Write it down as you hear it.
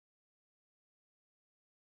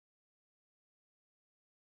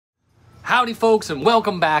Howdy folks, and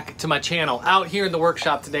welcome back to my channel. Out here in the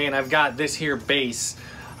workshop today, and I've got this here base.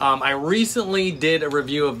 I recently did a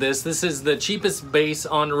review of this. This is the cheapest base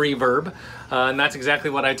on Reverb, and that's exactly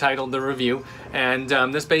what I titled the review. And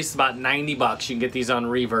this base is about 90 bucks. You can get these on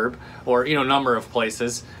Reverb, or a number of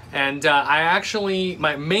places. And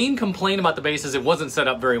my main complaint about the base is it wasn't set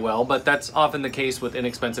up very well, but that's often the case with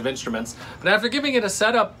inexpensive instruments. But after giving it a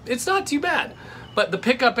setup, it's not too bad. But the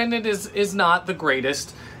pickup in it is not the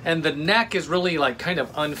greatest, and the neck is really like kind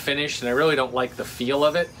of unfinished, and I really don't like the feel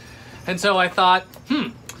of it. And so I thought,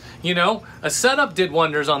 a setup did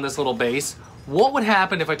wonders on this little bass. What would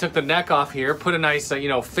happen if I took the neck off here, put a nice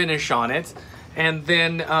finish on it, and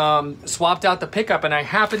then swapped out the pickup? And I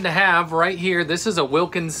happen to have right here, this is a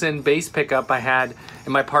Wilkinson bass pickup I had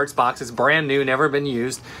in my parts box. It's brand new, never been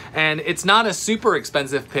used, and it's not a super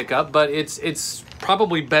expensive pickup, but it's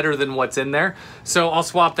probably better than what's in there. So I'll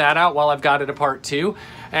swap that out while I've got it apart too.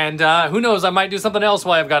 And who knows, I might do something else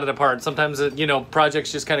while I've got it apart. Sometimes,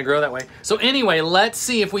 projects just kind of grow that way. So anyway, let's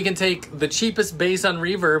see if we can take the cheapest bass on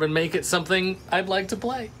Reverb and make it something I'd like to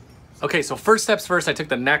play. Okay, so first steps first, I took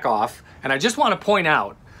the neck off, and I just want to point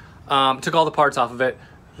out, took all the parts off of it.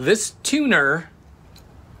 This tuner,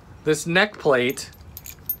 this neck plate,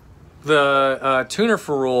 the tuner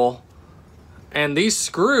ferrule, and these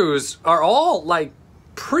screws are all like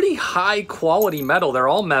pretty high quality metal. They're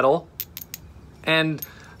all metal. And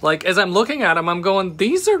like, as I'm looking at them, I'm going,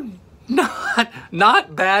 these are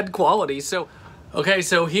not bad quality. So, okay,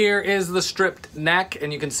 so here is the stripped neck,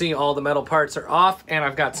 and you can see all the metal parts are off, and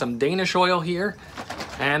I've got some Danish oil here,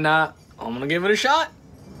 and I'm gonna give it a shot.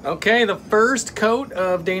 Okay, the first coat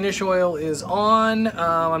of Danish oil is on.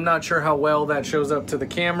 I'm not sure how well that shows up to the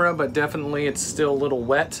camera, but definitely it's still a little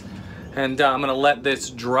wet. And I'm gonna let this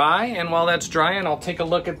dry, and while that's drying, I'll take a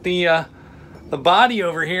look at the body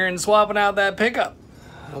over here and swapping out that pickup.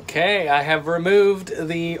 Okay, I have removed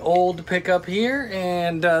the old pickup here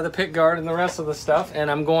and the pick guard and the rest of the stuff,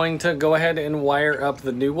 and I'm going to go ahead and wire up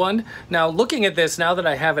the new one. Now, looking at this, now that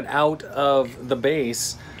I have it out of the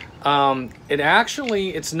base,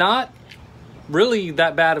 it's not really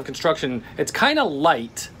that bad of construction. It's kind of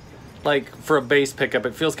light. Like, for a bass pickup,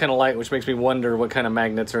 it feels kind of light, which makes me wonder what kind of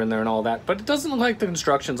magnets are in there and all that. But it doesn't look like the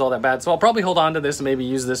construction's all that bad. So I'll probably hold on to this and maybe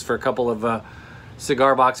use this for a couple of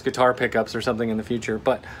cigar box guitar pickups or something in the future.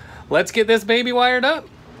 But let's get this baby wired up.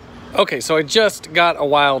 Okay, so I just got a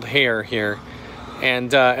wild hair here.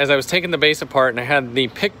 And as I was taking the bass apart and I had the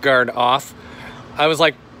pick guard off, I was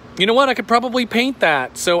like, you know what? I could probably paint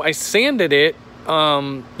that. So I sanded it,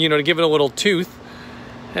 to give it a little tooth.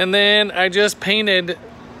 And then I just painted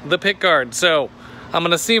the pick guard. So I'm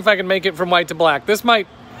gonna see if I can make it from white to black. This might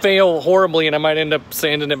fail horribly and I might end up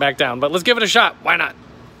sanding it back down, but let's give it a shot. Why not?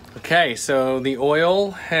 Okay, so the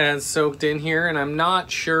oil has soaked in here, and I'm not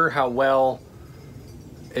sure how well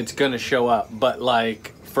it's gonna show up, but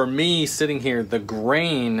like for me sitting here, the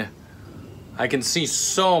grain, I can see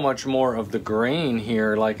so much more of the grain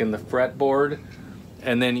here, like in the fretboard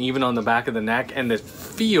and then even on the back of the neck, and it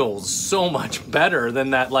feels so much better than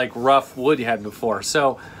that like rough wood you had before.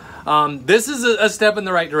 So this is a step in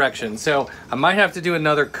the right direction. So I might have to do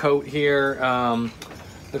another coat here.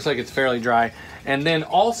 Looks like it's fairly dry. And then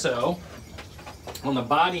also on the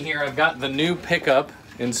body here, I've got the new pickup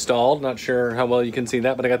installed. Not sure how well you can see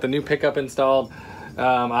that, but I got the new pickup installed.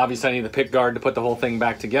 Obviously I need the pick guard to put the whole thing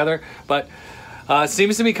back together, but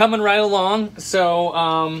seems to be coming right along.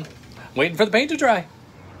 So waiting for the paint to dry.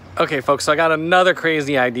 Okay, folks, so I got another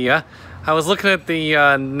crazy idea. I was looking at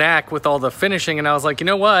the neck with all the finishing, and I was like, you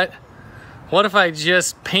know what? What if I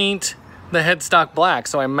just paint the headstock black?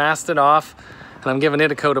 So I masked it off, and I'm giving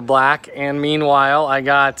it a coat of black. And meanwhile, I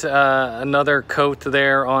got another coat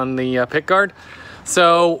there on the pick guard.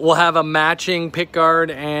 So we'll have a matching pick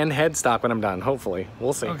guard and headstock when I'm done, hopefully.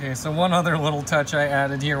 We'll see. Okay, so one other little touch I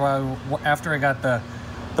added here after I got the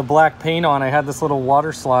black paint on, I had this little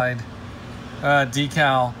water slide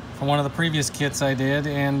decal from one of the previous kits I did,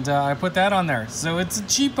 and I put that on there. So it's a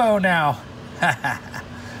cheapo now.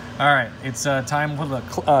 All right, it's time to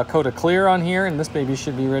put a coat of clear on here, and this baby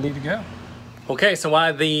should be ready to go. Okay, so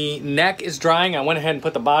while the neck is drying, I went ahead and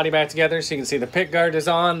put the body back together. So you can see the pick guard is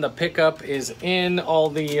on, the pickup is in,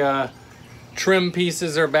 all the trim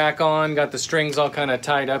pieces are back on, got the strings all kind of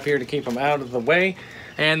tied up here to keep them out of the way.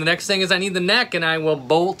 And the next thing is I need the neck, and I will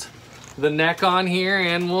bolt the neck on here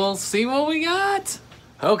and we'll see what we got.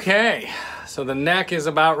 Okay, so the neck is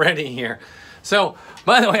about ready here. So,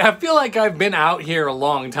 by the way, I feel like I've been out here a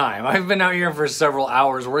long time. I've been out here for several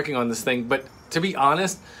hours working on this thing, but to be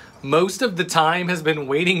honest, most of the time has been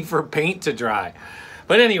waiting for paint to dry.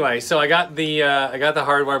 But anyway, so I got the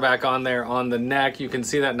hardware back on there on the neck. You can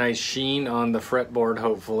see that nice sheen on the fretboard,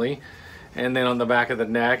 hopefully. And then on the back of the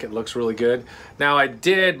neck, it looks really good. Now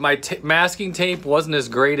my masking tape wasn't as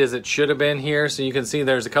great as it should have been here. So you can see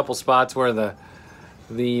there's a couple spots where there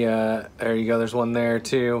you go, there's one there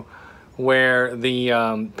too, where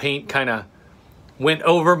the paint kind of went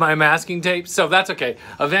over my masking tape. So that's okay.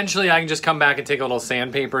 Eventually I can just come back and take a little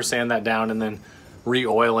sandpaper, sand that down, and then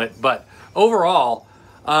re-oil it. But overall,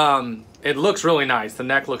 it looks really nice. The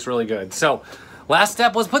neck looks really good. So last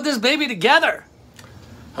step was put this baby together.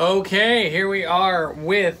 Okay, here we are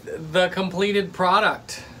with the completed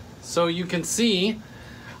product. So you can see,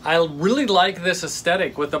 I really like this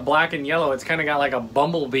aesthetic with the black and yellow. It's kind of got like a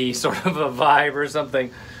bumblebee sort of a vibe or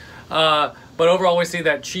something. But overall, we see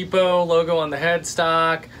that cheapo logo on the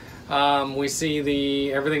headstock. We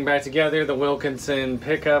see everything back together, the Wilkinson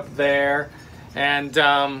pickup there. And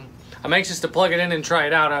I'm anxious to plug it in and try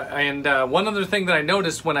it out. One other thing that I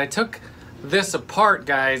noticed when I took this apart,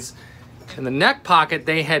 guys, in the neck pocket,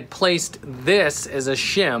 they had placed this as a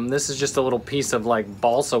shim. This is just a little piece of like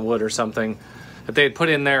balsa wood or something that they had put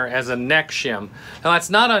in there as a neck shim. Now, that's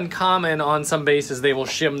not uncommon on some bases. They will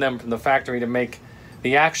shim them from the factory to make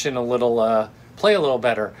the action a little, play a little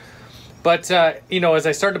better. But, you know, as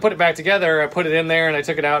I started to put it back together, I put it in there and I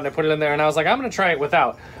took it out and I put it in there and I was like, I'm going to try it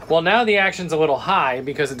without. Well, now the action's a little high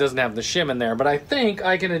because it doesn't have the shim in there, but I think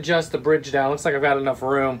I can adjust the bridge down. Looks like I've got enough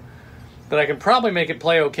room that I can probably make it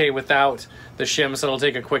play okay without the shim, so it'll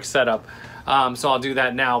take a quick setup. So I'll do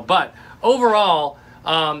that now. But overall,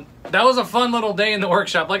 that was a fun little day in the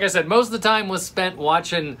workshop. Like I said, most of the time was spent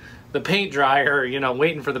watching the paint dry, or, you know,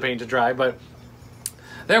 waiting for the paint to dry, but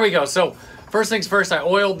there we go. So first things first, I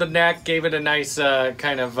oiled the neck, gave it a nice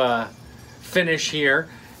kind of finish here,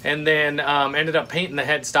 and then ended up painting the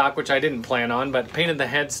headstock, which I didn't plan on, but painted the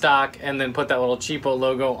headstock and then put that little cheapo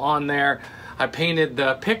logo on there. I painted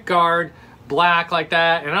the pick guard black like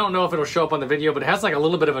that, and I don't know if it'll show up on the video, but it has like a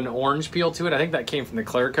little bit of an orange peel to it. I think that came from the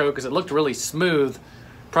clear coat because it looked really smooth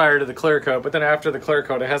prior to the clear coat, but then after the clear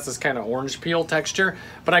coat, it has this kind of orange peel texture.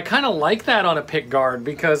 But I kind of like that on a pick guard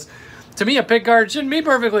because to me, a pick guard shouldn't be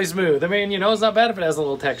perfectly smooth. I mean, you know, it's not bad if it has a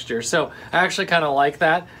little texture. So I actually kind of like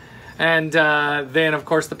that. And then, of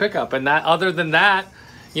course, the pickup. And that, other than that,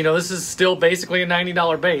 you know, this is still basically a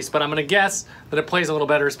 $90 base, but I'm going to guess that it plays a little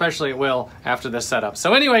better, especially it will after this setup.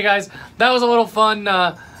 So anyway, guys, that was a little fun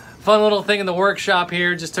little thing in the workshop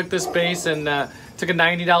here. Just took this base and took a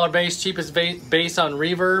 $90 base, cheapest base on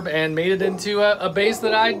Reverb, and made it into a base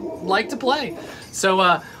that I like to play. So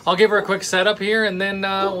I'll give her a quick setup here, and then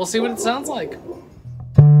we'll see what it sounds like.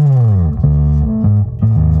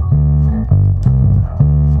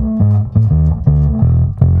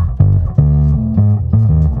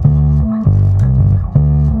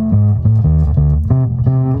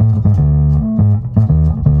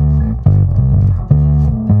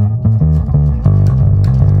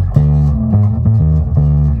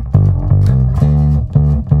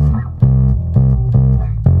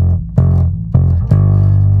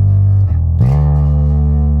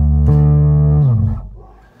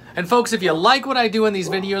 And folks, if you like what I do in these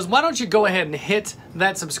videos, why don't you go ahead and hit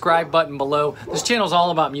that subscribe button below. This channel is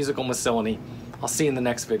all about musical miscellany. I'll see you in the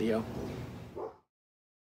next video.